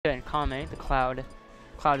Kame, the Cloud.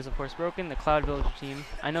 Cloud is of course broken. The Cloud Villager team.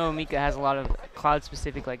 I know Mika has a lot of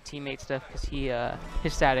Cloud-specific like teammate stuff because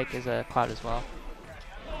his static is a Cloud as well.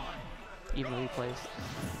 Evenly placed.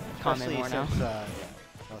 Kame more now.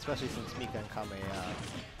 Well, especially since Mika and Kame,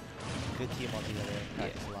 good team altogether.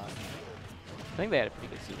 Practice a lot. I think they had a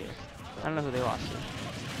pretty good seed here. I don't know who they lost to.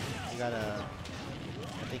 You got I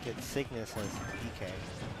think it's Signas as DK.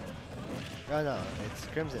 Oh no, it's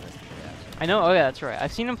Crimson as DK actually. I know. Oh yeah, that's right.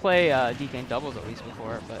 I've seen him play DK in doubles at least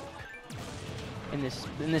before, but in this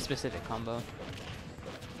specific combo.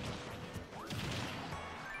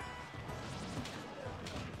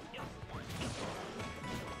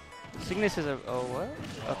 Signas is a what?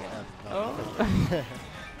 Okay. No,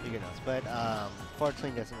 you can know. But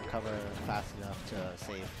fortunately doesn't recover fast enough to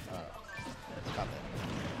save Kame.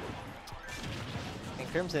 And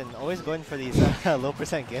Crimson always going for these low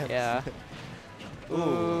percent games. Yeah.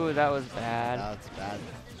 Ooh, that was bad. That's bad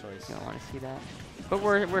choice. You don't want to see that. But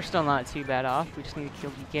we're still not too bad off. We just need to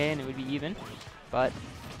kill DK and it would be even. But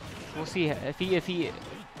we'll see if he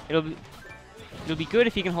it'll be good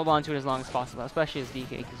if he can hold on to it as long as possible, especially as DK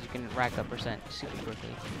because you can rack up percent super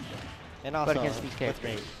quickly. And also but against these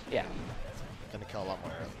characters, yeah, gonna kill a lot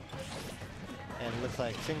more early. And it looks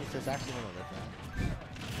like Signas is actually gonna live that.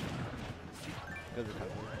 Good recovery.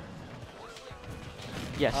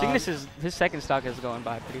 Yeah, Signas is his second stock is going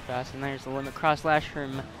by pretty fast, and there's the limit cross slash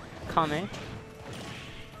from Kame.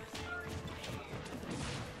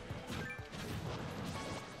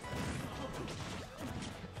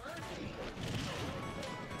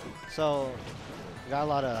 So, we got a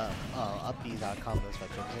lot of upbeats out combos by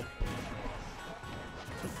Crimson.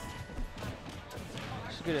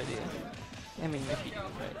 It's a good idea. I mean, if you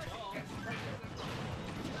right.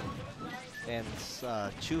 And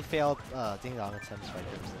Chu failed Ding Dong attempts by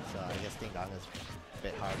Crimson, so I guess Ding Dong is a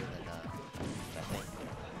bit harder than I think.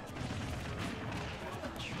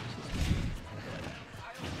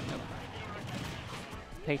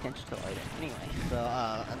 Pay attention to it later. Anyway. So,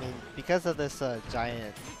 I mean, because of this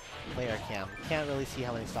giant player cam, can't really see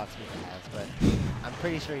how many stocks Mika has, but I'm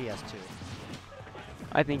pretty sure he has 2.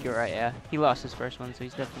 I think you're right, yeah. He lost his first one, so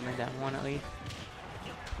he's definitely down 1 at least.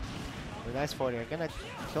 Nice 40. We're gonna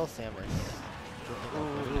kill Samus.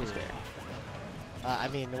 Ooh, nice there. I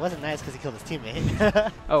mean, it wasn't nice because he killed his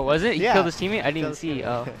teammate. Oh, was it? He yeah. killed his teammate? I didn't even see.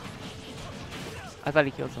 Oh. I thought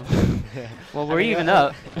he killed someone. Well, we're even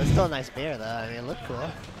up. It's still a nice bear, though. I mean, it looked cool.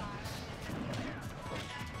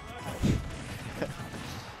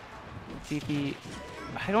 DP,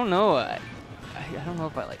 I don't know. I don't know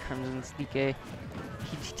if I like Crimson's DK.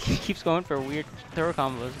 He keeps going for weird throw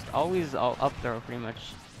combos. Always all up throw pretty much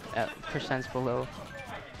at percents below,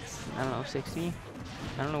 I don't know, 60.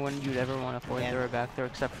 I don't know when you'd ever want to forward throw or back throw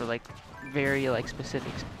except for like very like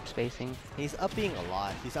specific spacing. He's upping a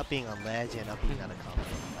lot. He's upping on ledge and upping on a combo.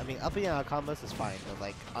 I mean, upping on combos is fine, but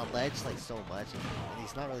like on ledge like so much, and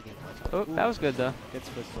he's not really getting much. Oh, that was good though. Good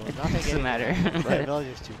pistol. It doesn't matter. But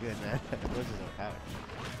Villager's too good, man. Villager's overpowered.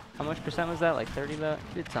 How much percent was that? Like 30 though?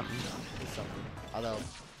 Did something. Did something. Although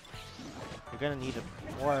you're gonna need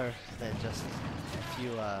more than just a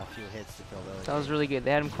few hits to kill Villager. That was really good.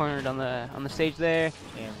 They had him cornered on the stage there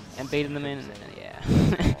and baited them in, and then,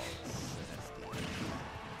 yeah.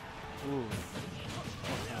 Ooh.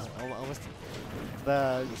 Almost.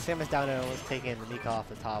 The Samus down there almost taking Mika off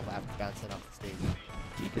the top after bouncing off the stage.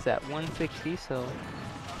 Mika's at 160, so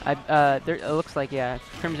it looks like, yeah,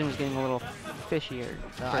 Crimson was getting a little fishier.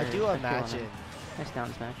 I do imagine. Nice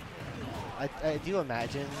down smash. I do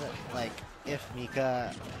imagine, like, if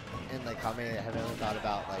Mika and like Kame have ever thought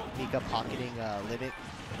about like Mika pocketing limit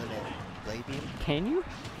blade beam. Can you?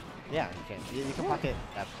 Yeah, you can. You can pocket.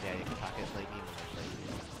 Yeah, you can pocket blade beam. And blade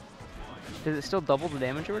beam. Does it still double the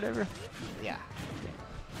damage or whatever? Yeah.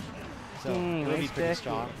 So it would be pretty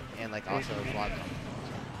strong, and like also a lot.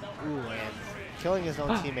 Ooh, and killing his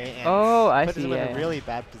own teammate and puts him in a really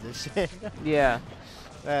bad position. Yeah.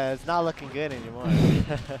 It's not looking good anymore.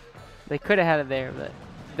 They could have had it there, but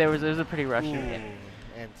there was a pretty rushing. And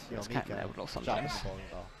you know, Mika inevitable sometimes. drops the bowling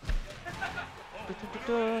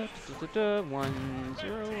ball.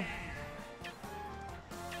 1-0.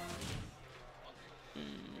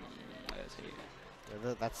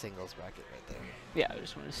 That's singles bracket right there. Yeah, I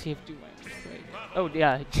just want to see if Duang play. Oh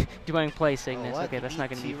yeah, Duang plays Signas. Okay, that's not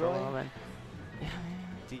gonna be for a while then. Yeah.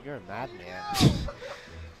 Dude, you're a madman.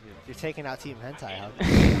 You're taking out Team Hentai.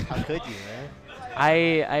 How could you, man?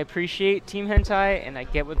 I appreciate Team Hentai and I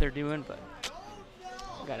get what they're doing, but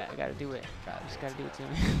I gotta do it. Just gotta do it to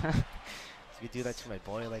me. You could do that to my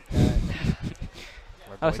boy like that.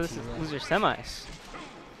 Oh, so this is loser semis.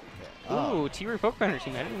 Yeah. Ooh, T-Root Poker Hunter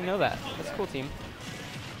team. I didn't even know that. That's a cool team.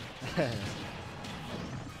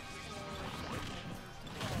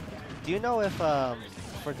 Do you know if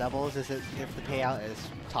for doubles if the payout is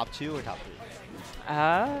top 2 or top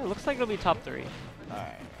 3? Looks like it'll be top 3. All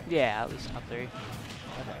right. Yeah, at least top 3. Okay.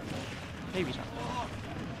 Maybe top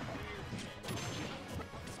 3.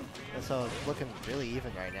 And so it's looking really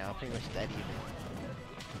even right now, pretty much dead even.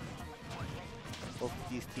 Both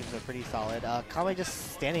these teams are pretty solid. Kame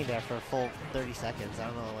just standing there for a full 30 seconds. I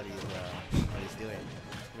don't know what he's doing.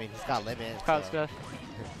 I mean, he's got limit. Crowd stuff.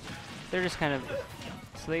 They're just kind of,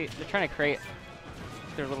 so they're trying to create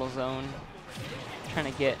their little zone, trying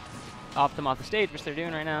to get off the stage, which they're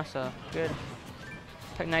doing right now. So good.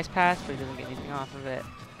 Took a nice pass, but he doesn't get anything off of it.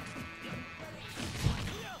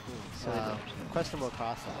 So questionable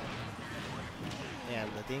cross out. And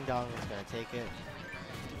the ding dong is gonna take it.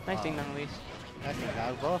 Nice ding dong at least. Nice ding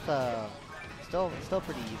dong. Both still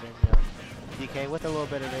pretty even. You know. DK with a little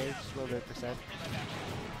bit of rage, a little bit of percent.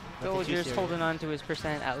 Villager's holding on to his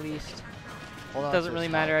percent at least. Hold Doesn't really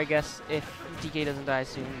matter, I guess, if DK doesn't die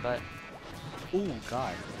soon, but. Ooh,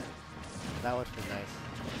 God. That would be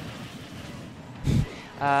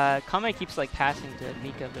nice. Kame keeps like passing to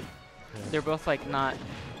Mika, but they're both like not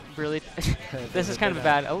really. This is kind of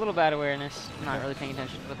a little bad awareness. Not really paying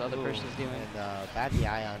attention to what the other person's doing. And bad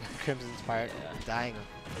DI on Crimson's part, dying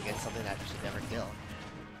against something that should never kill.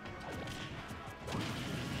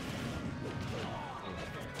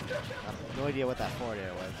 I have no idea what that forward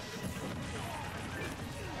air was.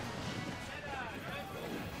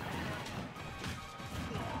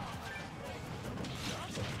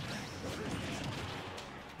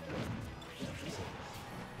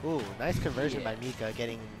 Ooh, nice conversion by Mika,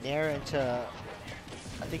 getting Nair into,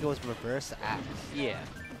 I think it was reverse axe. Yeah.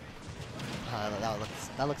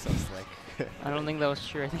 That looks so slick. I don't think that was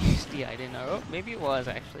true. I think it's DI. I didn't know. Oh, maybe it was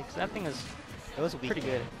actually, because that thing is. It was weak. Pretty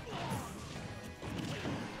good.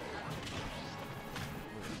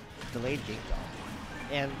 Delayed ding dong.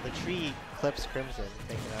 And the tree clips Crimson,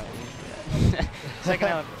 taking out. Second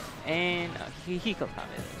out. And he killed Kame.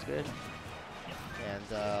 That was good.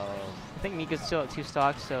 And I think Mika's still at 2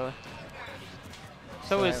 stocks, so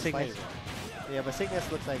is Signas. Yeah, but Signas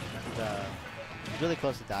looks like he's really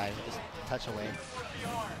close to dying. Just touch away.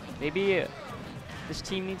 Maybe this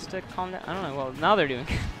team needs to calm down. I don't know. Well, now they're doing.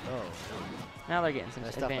 Oh. Now they're getting some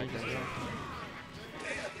advantages. Like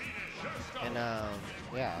and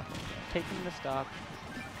yeah. Taking the stock.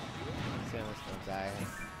 Signas don't die.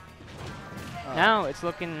 Now it's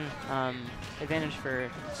looking advantage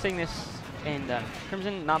for Signas and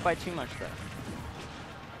Crimson, not by too much though.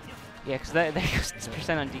 Yeah, because there goes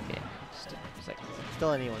percent on DK.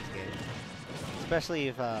 Still anyone's game. Especially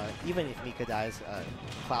if even if Mika dies,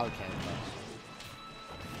 Cloud can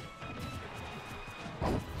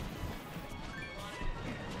clutch.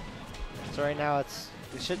 So right now it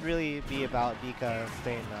should really be about Mika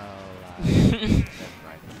staying alive.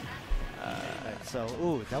 So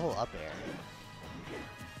ooh, double up air.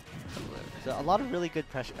 So a lot of really good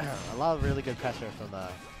pressure. A lot of really good pressure from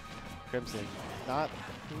Crimson. Not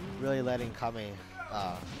really letting Kame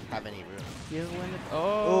have any room.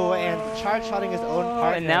 Oh, and charge shotting his own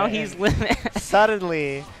partner. And now he's limit.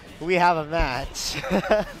 Suddenly, we have a match.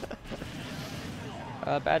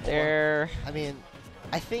 Bad air. I mean,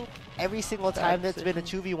 I think every single time that's been a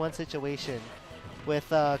 2v1 situation with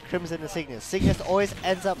Crimson and Signas, Signas always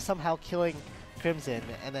ends up somehow killing Crimson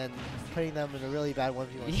and then putting them in a really bad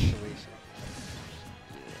 1v1 situation.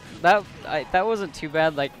 That wasn't too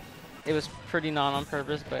bad. Like, it was pretty not on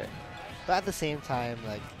purpose, but at the same time,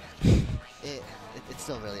 like, it's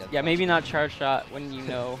still really unfortunate. Yeah, maybe not charge shot when you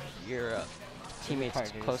know your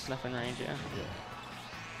teammate's close enough in range. Yeah.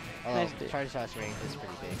 Although charge shot's range is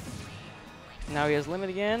pretty big. Now he has limit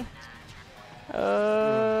again. This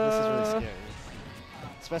is really scary,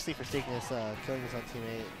 especially for Signas killing his own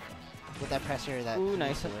teammate with that pressure. That ooh,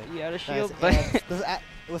 nice. He had a nice. shield, but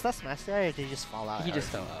was that smash there, or did he just fall out? He just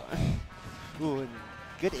fell out. Ooh, and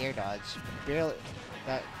good air dodge. Barely,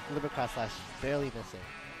 that limit cross slash barely missing.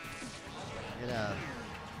 And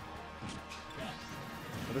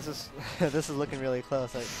this is looking really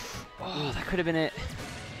close. Like, oh, that could have been it.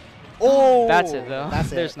 Oh, that's it though.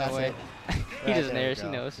 There's no way. He just airs. He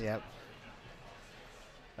knows. Yep.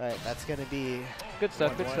 All right, that's gonna be good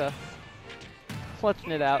stuff. Good stuff.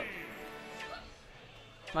 Clutching it out.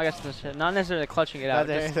 I guess not necessarily clutching it out,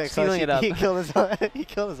 just sealing it up. He killed his own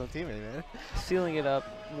teammate, man. Sealing it up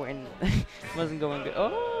when it wasn't going good.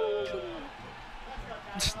 Oh.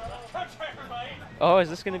 Oh, is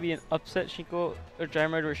this going to be an upset Shinko or Dry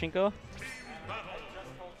Murder or Shinko?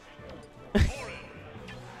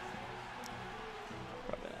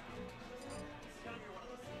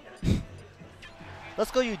 Let's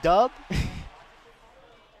go, you dub.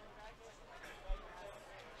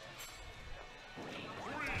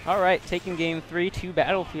 All right, taking game 3 to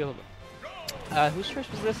Battlefield. Whose choice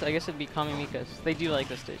was this? I guess it'd be Kame Mika's. They do like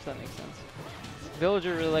this stage. That makes sense.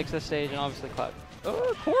 Villager really likes this stage, and obviously Cloud.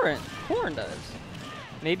 Oh, Corrin. Corrin does.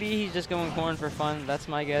 Maybe he's just going Corrin for fun. That's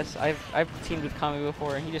my guess. I've teamed with Kame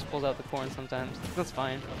before, and he just pulls out the Corrin sometimes. That's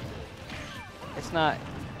fine. It's not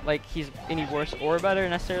like he's any worse or better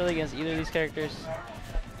necessarily against either of these characters,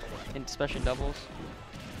 and especially doubles.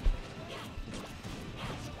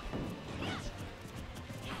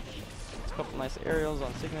 A couple nice aerials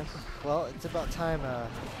on Signas. Well, it's about time.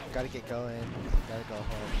 Gotta get going. Gotta go home.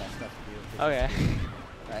 Got stuff to do. Okay.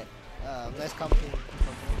 Right. Nice company.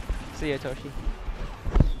 See ya, Toshi.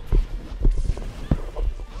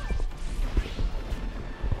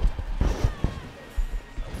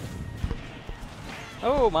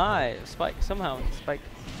 Oh my! Spike. Somehow Spike.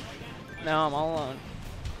 Now I'm all alone.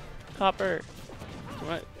 Copper.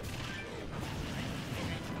 What?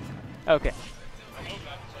 Okay.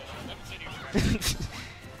 You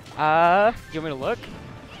want me to look?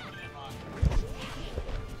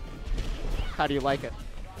 How do you like it?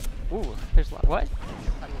 Ooh, there's a lot. What?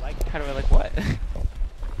 How do you like it? How do I like what?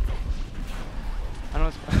 I don't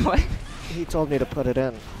know. What? He told me to put it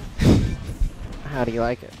in. How do you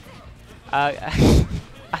like it?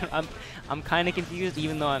 I'm kind of confused,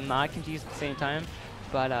 even though I'm not confused at the same time.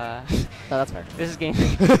 But No, that's fair. this is game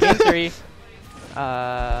 3.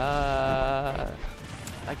 I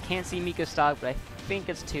can't see Mika's stock, but I think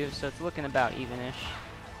it's 2, so it's looking about even-ish.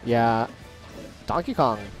 Yeah. Donkey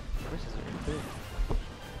Kong. Versus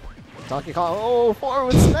Donkey Kong. Oh,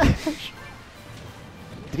 forward smash.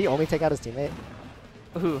 Did he only take out his teammate?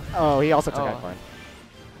 Ooh. Oh, he also took Oh. out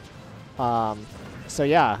Corn. So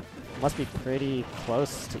yeah, must be pretty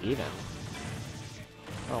close to even.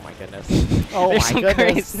 Oh my goodness. Oh There's my some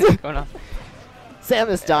goodness. crazy going on.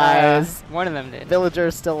 Samus dies. One of them did.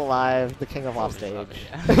 Villager's still alive. The king of off stage.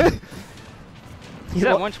 Yeah. He's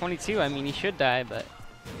at Well, 122. I mean, he should die, but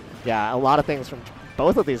yeah, a lot of things from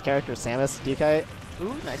both of these characters. Samus, DK,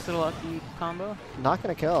 ooh, nice little lucky combo. not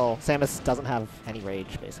gonna kill. Samus doesn't have any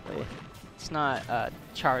rage, basically. It's not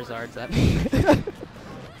Charizard's that.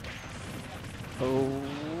 Oh,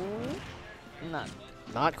 Not.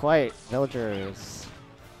 not quite. Villagers.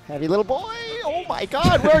 Heavy little boy. Oh my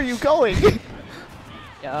god, where are you going?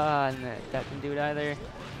 And that didn't do it either.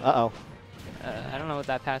 Uh-oh. I don't know what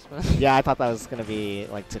that pass was. Yeah, I thought that was gonna be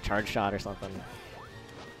like to charge shot or something.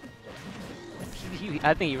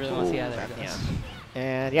 I think he really wants to see how Ooh, that yeah. goes.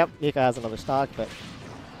 And yep, Mika has another stock, but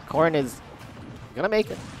Corrin is gonna make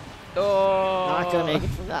it. Oh! Not gonna make it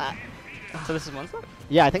from that. So this is one stock?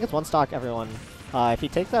 Yeah, I think it's one stock, everyone. If he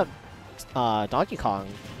takes that Donkey Kong,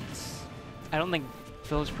 I don't think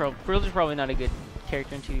Villager's probably not a good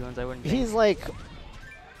character in 2v1s, I wouldn't think. he's like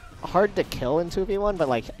hard to kill in 2v1, but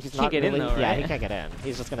like he's Can't not get in really. though, Yeah, right? he can't get in.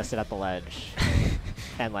 He's just gonna sit at the ledge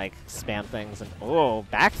and like spam things and oh,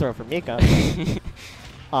 back throw for Mika.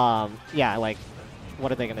 Yeah, like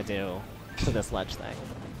what are they gonna do to this ledge thing?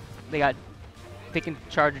 They can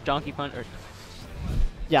charge a donkey punch or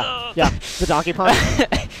Yeah, yeah, the donkey punch.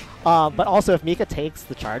 But also if Mika takes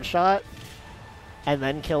the charge shot and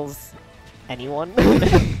then kills anyone.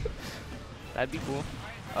 that'd be cool.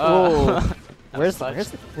 Oh, That's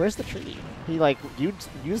where's the tree? He like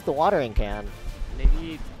used the watering can.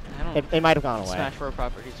 maybe I don't know. It might have gone away. Smash 4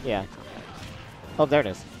 properties. Yeah. Oh, there it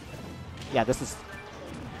is. Yeah, this is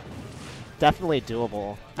definitely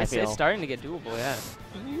doable. I feel. It's starting to get doable, yeah.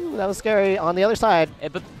 Ooh, that was scary. On the other side,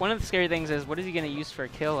 But one of the scary things is, what is he going to use for a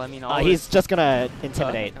kill? I mean, all he's just gonna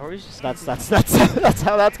intimidate. or he's just That's that's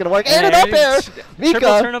how that's gonna work. And an up air, Triple Mika.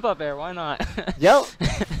 turn up air, why not? Yep.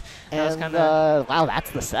 That was And kinda wow,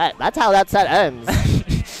 that's the set. That's how that set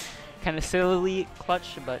ends. kind of sillily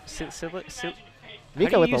clutch, but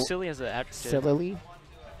Mika how do with you a use silly as an adjective? sillily.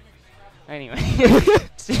 Anyway,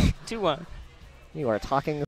 2-1. You are talking